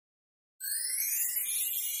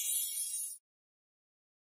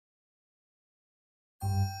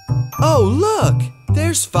Oh, look!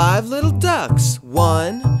 There's 5 little ducks.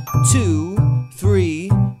 1, 2, 3,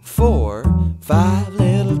 4. 5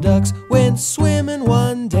 little ducks went swimming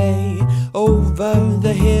one day over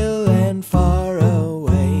the hill and far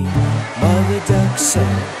away. Mother duck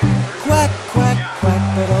said, quack, quack,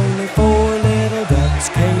 quack, but only 4 little ducks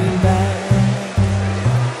came back.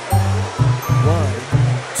 1,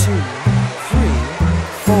 2, 3,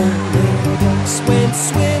 4 little ducks went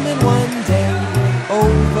swimming one day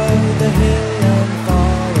over the hill and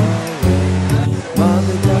far away.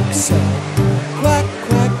 Mother duck said, quack,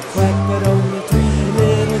 quack, quack, but only 3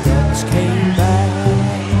 little ducks came back.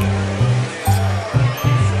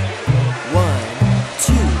 1,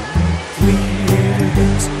 2, 3 little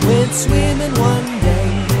ducks went swimming one day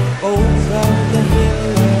over the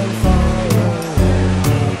hill and far away.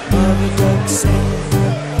 Mother duck said,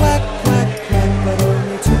 quack, quack, quack, but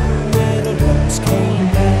only 2 little ducks came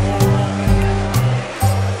back.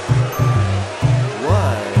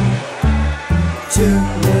 1, 2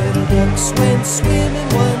 little ducks went swimming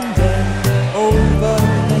one day over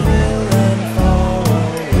the hill and far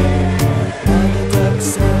away. Mother duck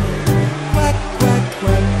said, quack, quack,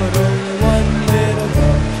 quack, but only 1 little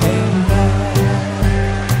duck came back.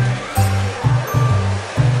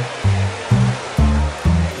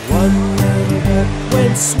 1 little duck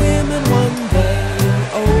went swimming one day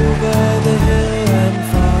over the hill and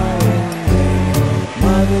far away.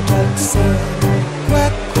 Mother duck said,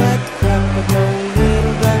 quack, quack, quack, but no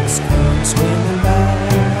little ducks come swimming back.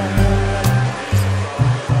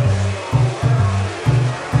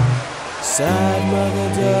 Sad mother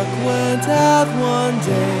duck went out one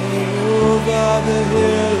day over the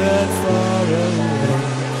hill and far away.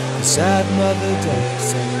 The sad mother duck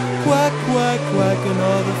said, quack, quack, quack, and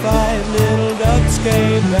all the 5 little ducks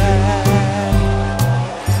came back.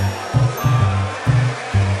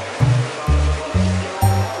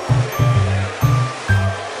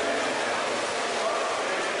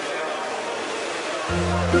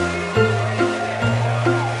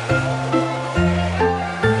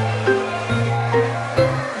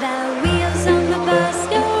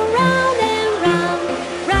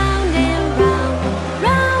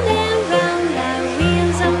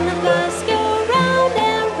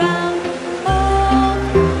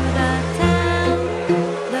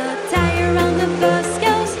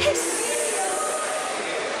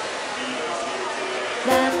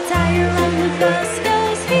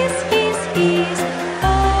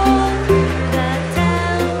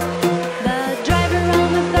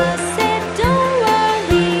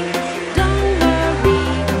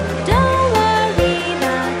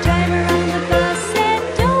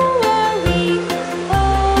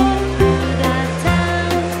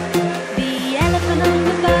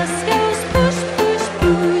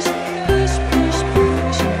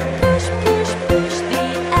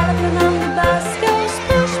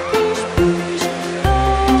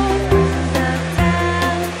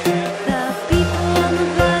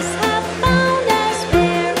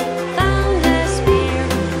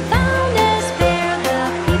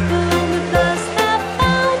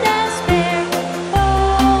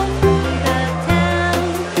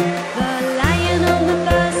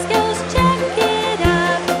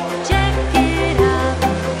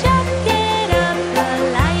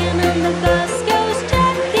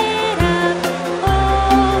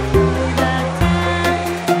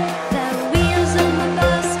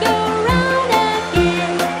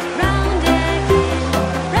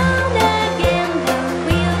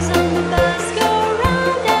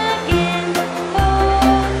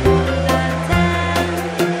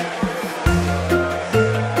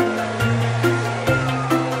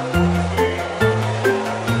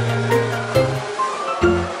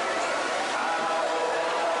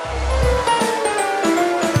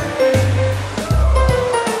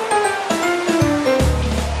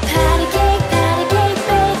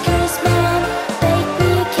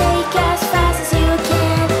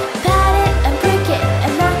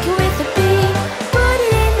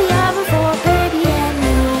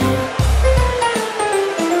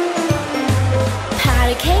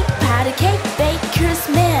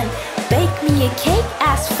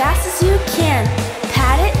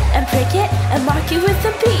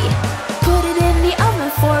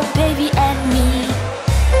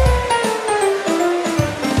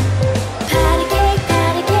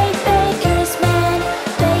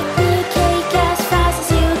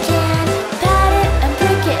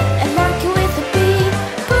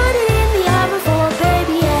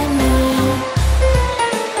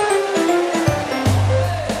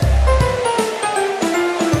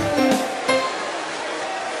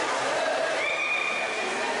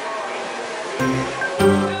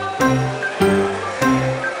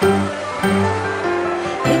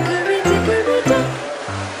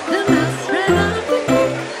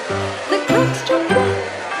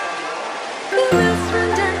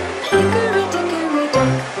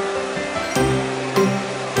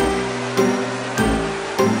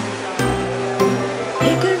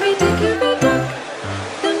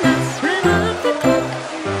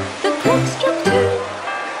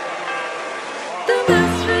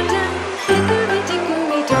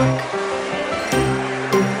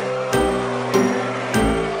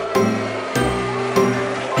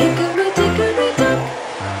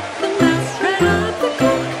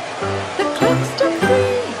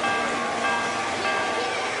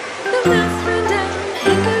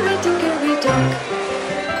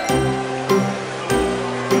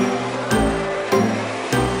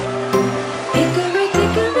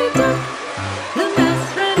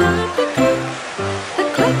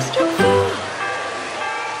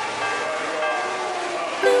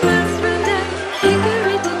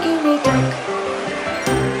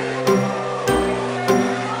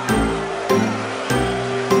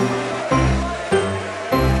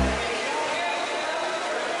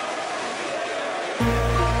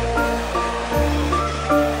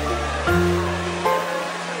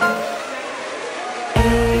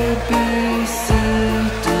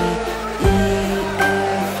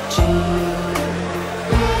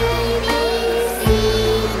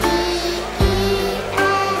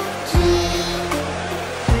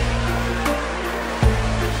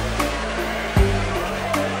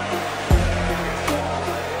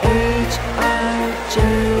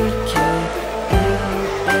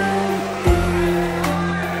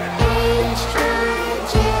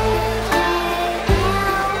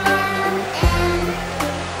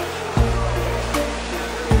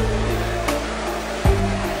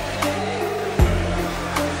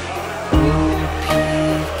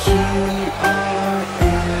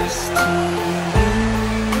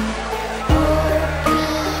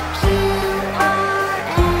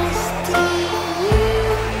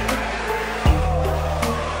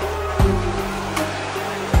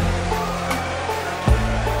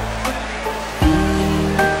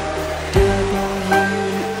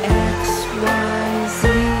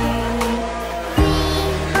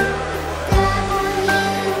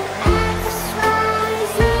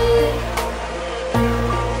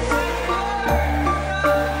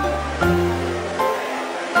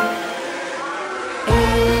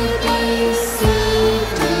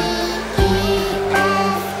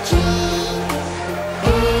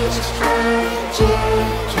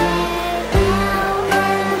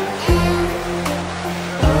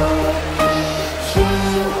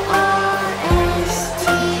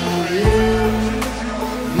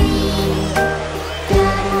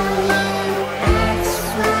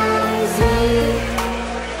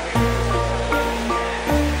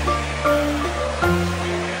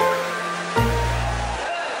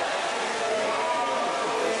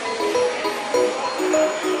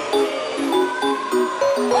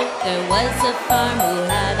 There was a farm who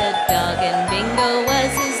had a dog, and Bingo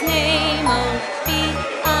was his name. Oh,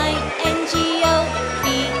 B-I-N-G-O,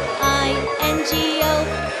 B-I-N-G-O,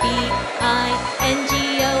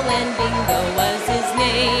 B-I-N-G-O, and Bingo was his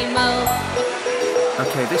name. Oh.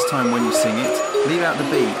 Okay, this time when you sing it, leave out the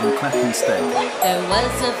B and clap instead. There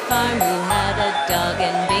was a farm who had a dog,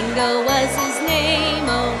 and Bingo was his name.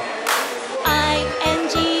 Oh,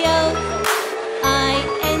 I-N-G-O,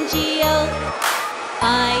 I-N-G-O,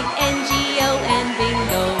 I-N-G-O, and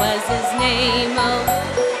Bingo was his name. Oh.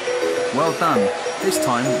 Well done. This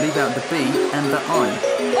time, leave out the B and the I.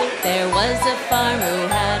 There was a farm who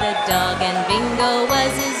had a dog, and Bingo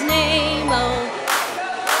was his name. Oh,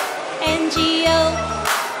 N-G-O,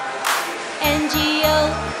 N-G-O,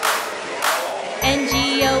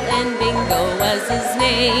 N-G-O, and Bingo was his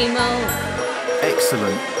name. Oh.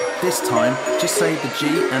 Excellent. This time, just say the G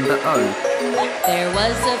and the O. There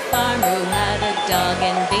was a farm who had a dog,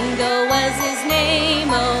 and Bingo was his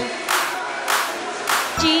name. Oh,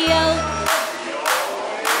 G-O,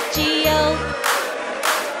 G-O,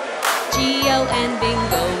 G-O, and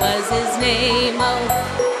Bingo was his name.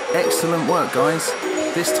 Oh. Excellent work, guys.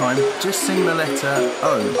 This time, just sing the letter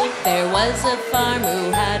O. There was a farm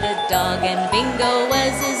who had a dog, and Bingo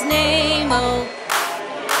was his name. Oh,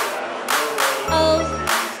 O,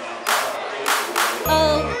 O,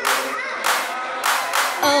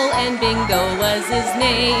 O, and Bingo was his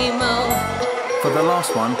name. Oh. For the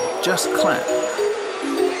last one, just clap.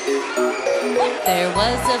 There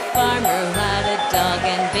was a farmer who had a dog,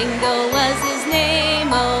 and Bingo was his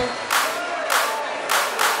name. Oh.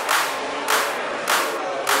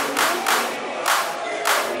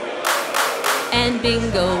 And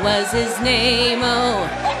Bingo was his name. Oh.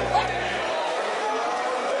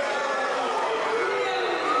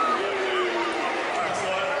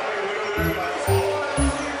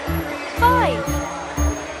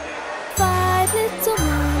 Five little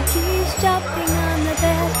monkeys jumping on the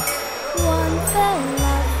bed. One fell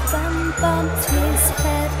off and bumped his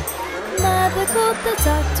head. Mother called the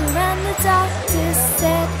doctor, and the doctor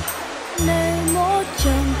said, no more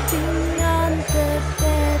jumping on the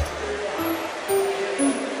bed.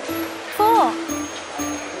 Four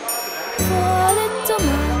little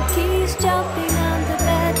monkeys jumping on the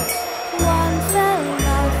bed. One fell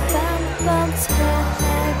off and bumped her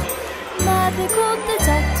head. Mother called the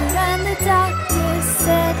doctor, and the doctor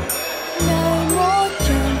said, no more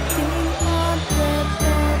jumping on the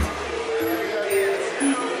bed.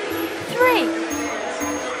 Three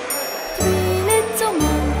little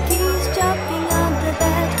monkeys jumping on the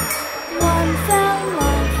bed. One fell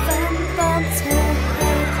off and bumped her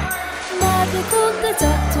head. Mother called the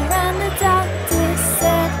doctor, and the doctor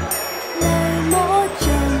said, no more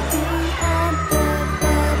jumping on the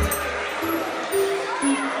bed.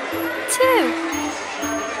 Two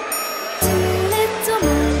little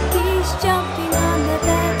monkeys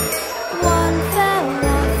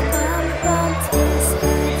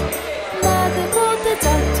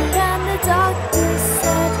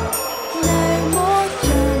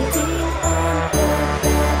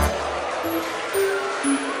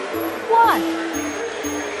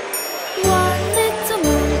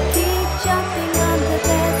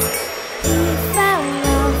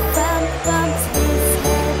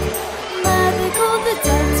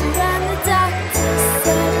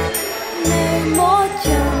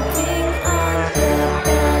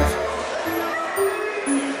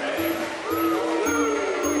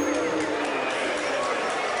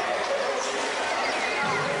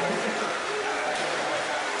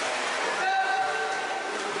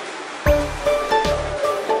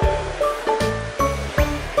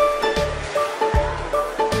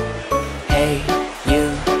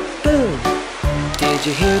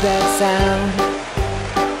that sound?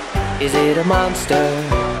 Is it a monster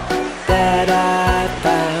that I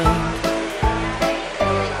found?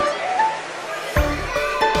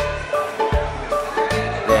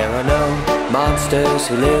 There are no monsters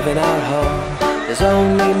who live in our home. There's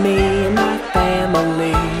only me and my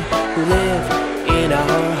family who live in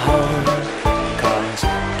our home. 'Cause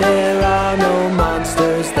there are no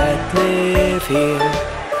monsters that live here.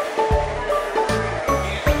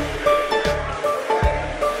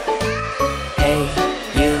 Hey,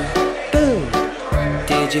 you, boo!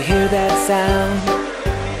 Did you hear that sound?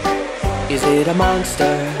 Is it a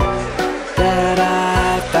monster that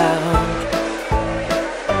I found?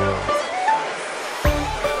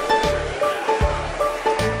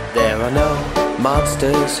 There are no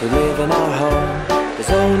monsters who live in our home.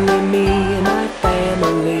 There's only me and my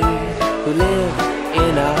family who live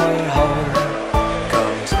in our home.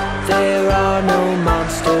 'Cause there are no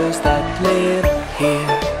monsters that live here.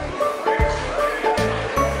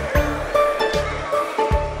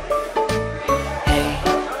 Hey,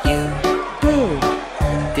 you, boo!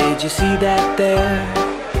 Did you see that there?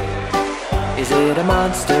 Is it a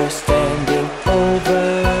monster standing over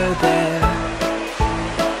there?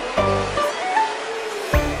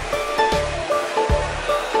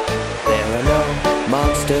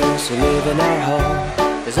 Monsters who live in our home.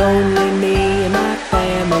 There's only me and my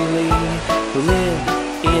family who live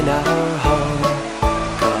in our home.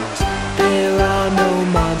 'Cause there are no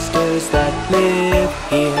monsters that live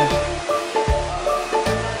here.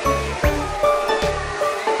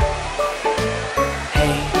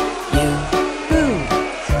 Hey, you, boo!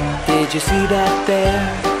 Did you see that there?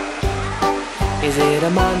 Is it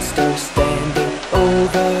a monster standing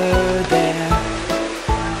over there?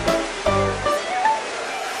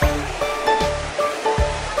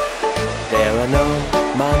 There are no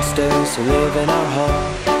monsters who live in our home.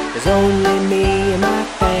 There's only me and my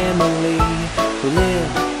family who live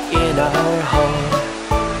in our home.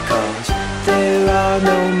 'Cause there are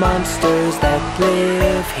no monsters that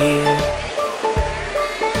live here.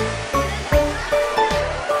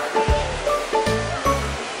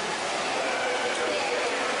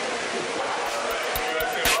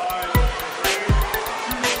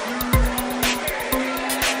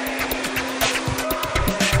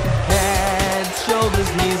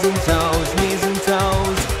 Shoulders, knees and toes, knees and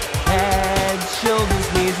toes. Head, shoulders,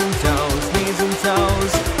 knees and toes, knees and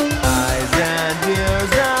toes. Eyes and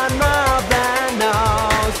ears and mouth and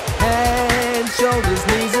nose. Head, shoulders,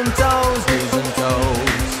 knees and toes, knees and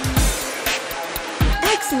toes.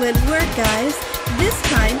 Excellent work, guys. This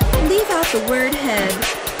time, leave out the word head.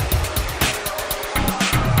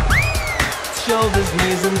 Shoulders,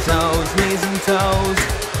 knees and toes, knees and toes.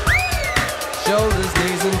 Shoulders,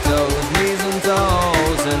 knees and toes, knees and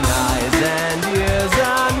toes. And eyes and ears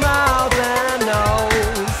and mouth and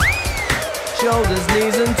nose. Shoulders,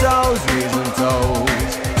 knees and toes, knees and toes.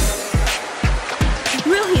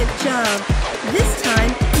 Brilliant job. This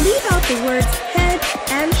time, leave out the words head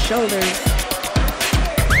and shoulders.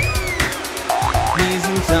 Knees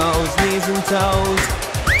and toes, knees and toes.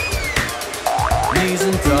 Knees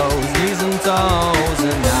and toes, knees and toes.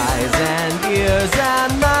 And eyes and ears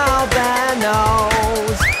and mouth and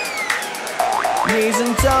nose. Knees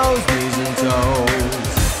and toes, knees and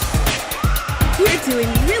toes. You're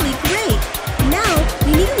doing really great. Now,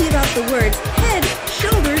 we need to leave out the words head,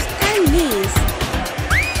 shoulders, and knees.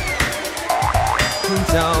 And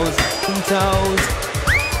toes, and toes.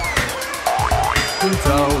 And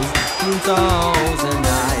toes, and toes. And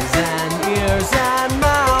eyes and ears and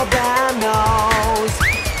mouth and nose.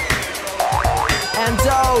 And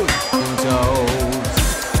toes, and toes.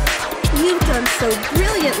 You've done so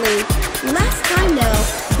brilliantly. Last time now,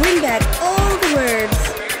 bring back all the words.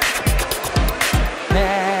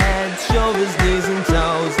 Head, shoulders, knees and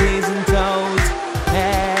toes, knees and toes.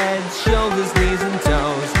 Head, shoulders, knees and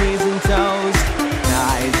toes, knees and toes.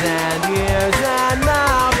 Eyes and ears and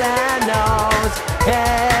mouth and nose.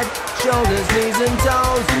 Head, shoulders, knees and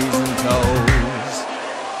toes, knees and toes.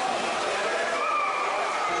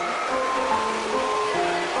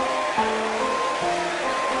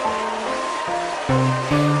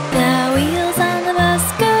 The wheels on the bus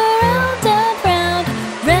go round and round,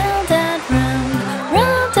 round and round,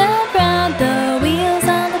 round and round. The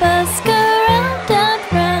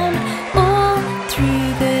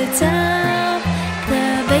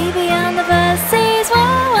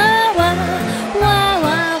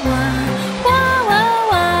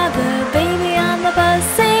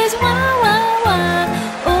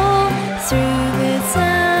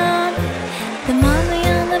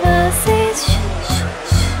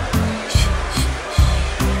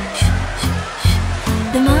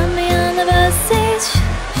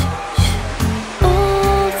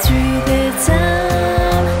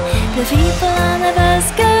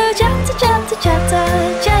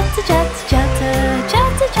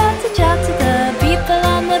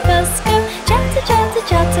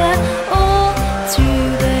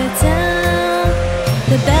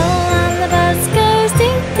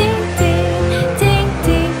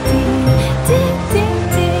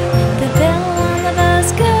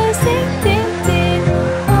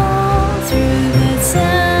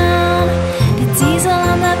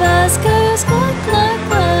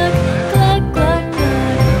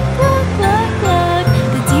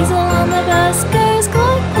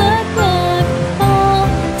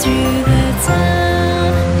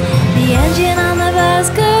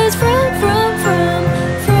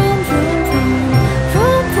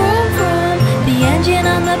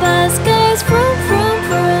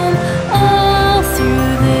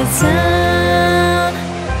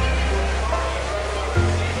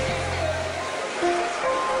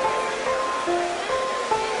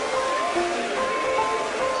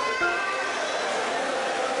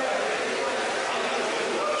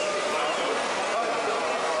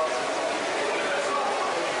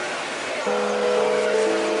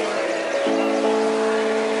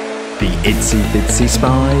The itsy bitsy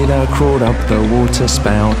spider crawled up the water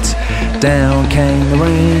spout. Down came the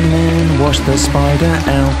rain and washed the spider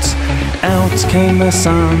out. Out came the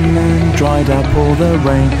sun and dried up all the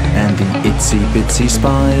rain, and the itsy bitsy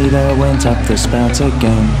spider went up the spout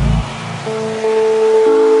again.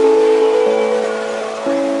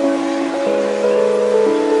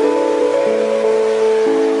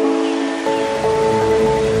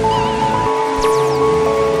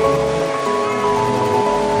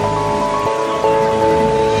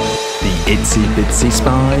 Itsy bitsy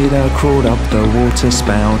spider crawled up the water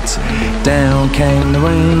spout. Down came the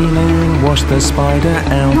rain and washed the spider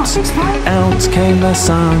out. Out came the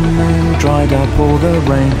sun and dried up all the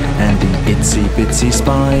rain, and the itsy bitsy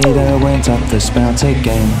spider went up the spout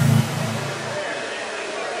again.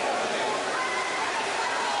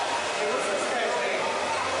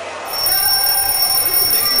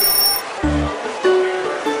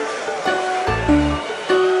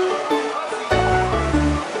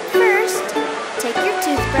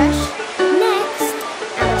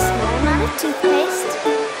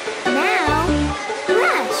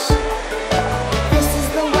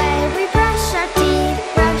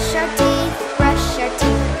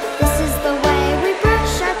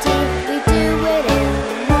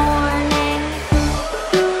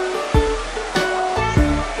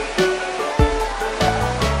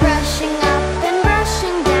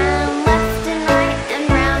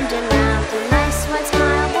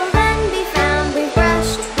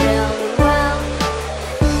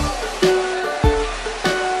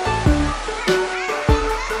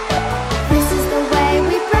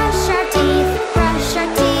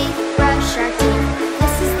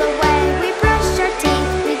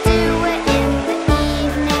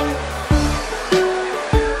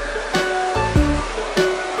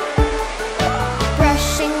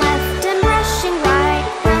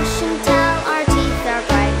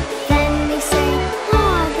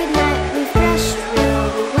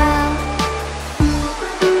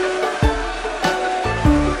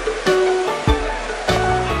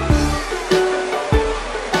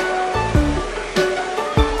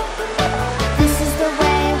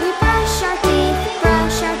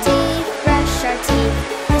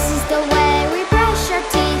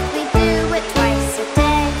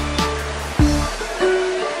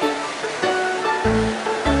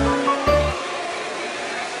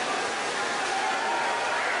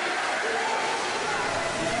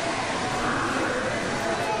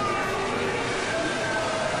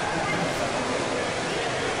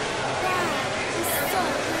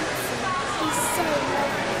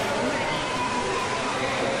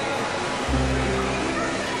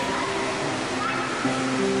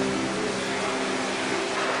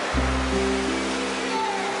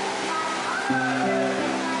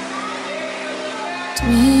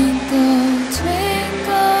 Twinkle,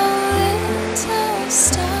 twinkle, little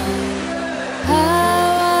star, how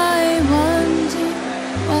I wonder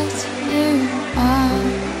what you are.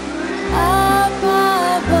 Up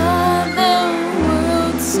above the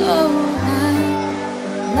world so high,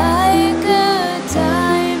 like a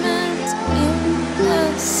diamond in the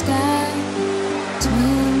sky.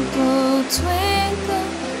 Twinkle, twinkle,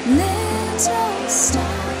 little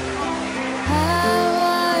star, how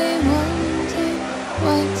I wonder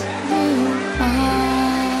what you are.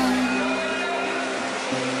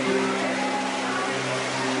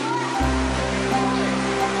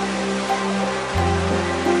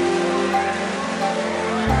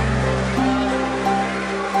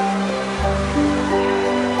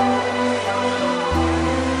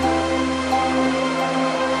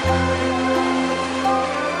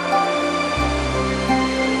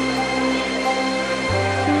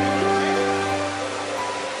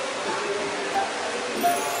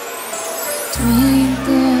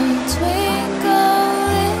 Twinkle, twinkle,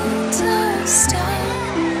 little star,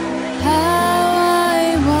 how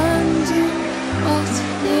I wonder what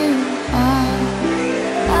you are.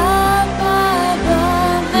 Up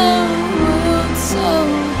above the world so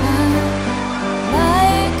high,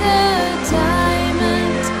 like a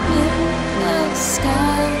diamond in the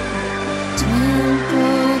sky.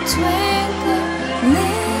 Twinkle, twinkle,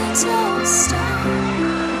 little star,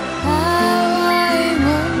 how I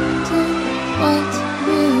wonder what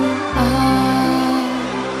you are.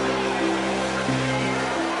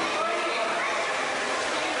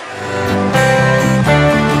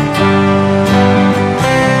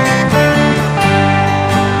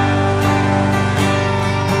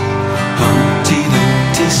 Humpty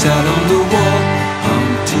Dumpty sat on the wall.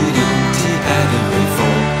 Humpty Dumpty had a great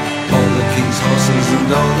fall. All the king's horses and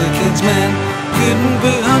all the king's men couldn't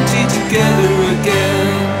put Humpty together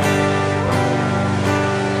again.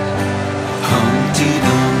 Humpty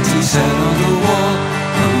Dumpty sat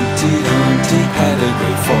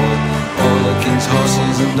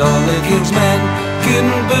all the king's men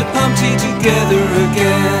couldn't put Humpty together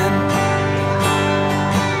again.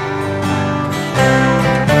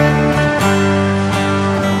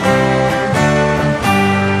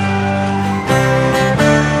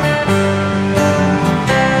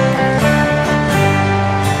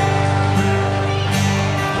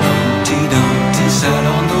 Humpty Dumpty sat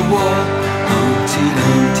on the wall. Humpty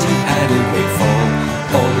Dumpty had a great fall.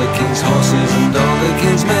 All the king's horses and all the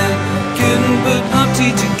king's men couldn't put Humpty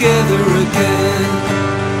together again.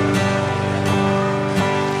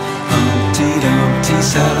 Humpty Dumpty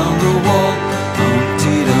sat on the wall.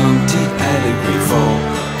 Humpty Dumpty had a great fall.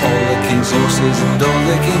 All the king's horses and all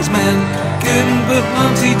the king's men couldn't put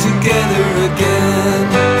Humpty together again.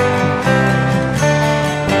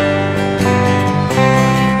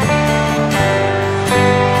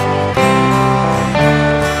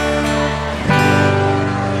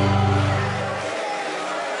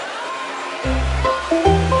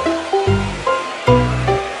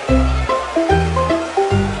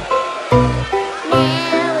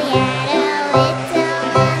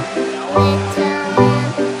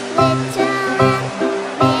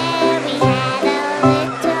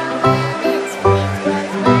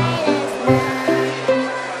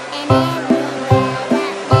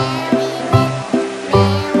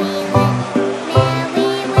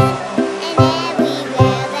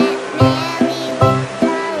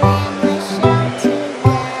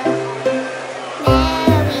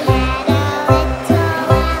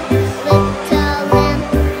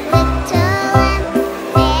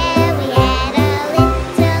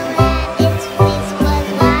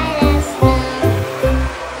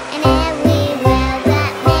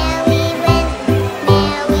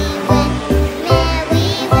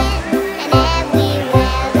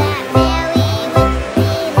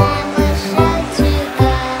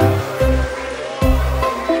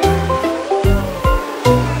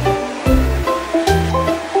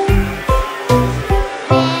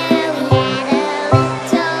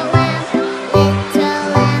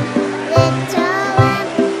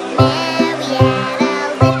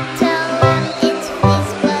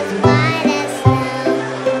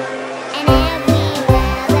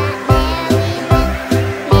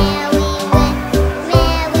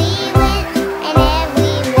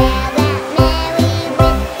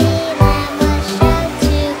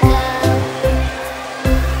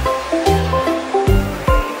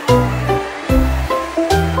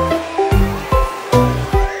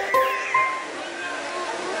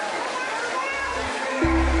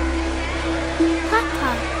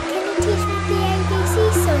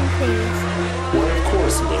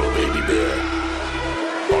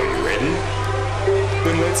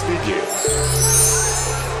 Let's begin.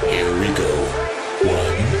 Here we go. 1,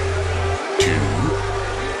 2,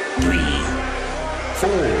 3, 4.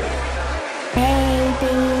 A, B,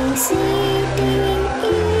 C, D,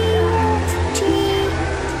 E, F, G,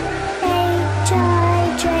 H, I,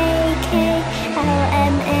 J, K, L,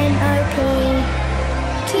 M, N, O, P,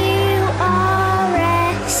 Q, R,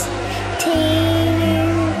 S, T, U,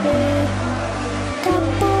 V,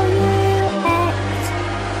 W, X,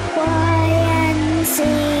 Y, and Z.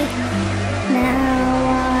 Now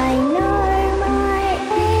I know my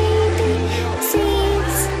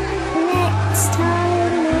ABCs. Next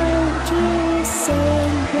time would you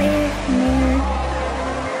sing with me?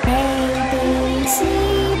 A, B, C,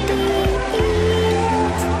 D, E,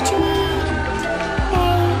 F, G,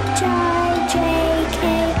 H, I, J, K,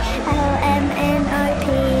 L, M, N, O, P,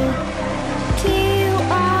 Q,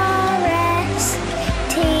 R, S,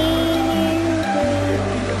 T, U, V,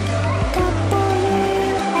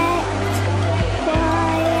 W, X,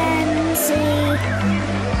 Y, and Z.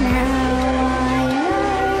 Now I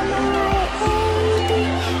know my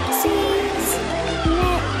ABCs.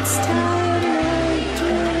 Next time would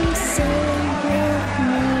you sing with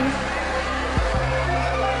me?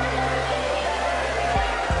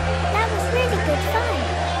 That was really good fun.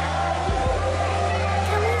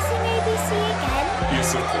 Can we sing ABC again? Yes,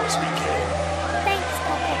 of course we can. Thanks,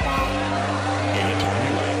 Papa Bear. Anytime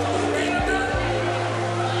you like, little baby bear.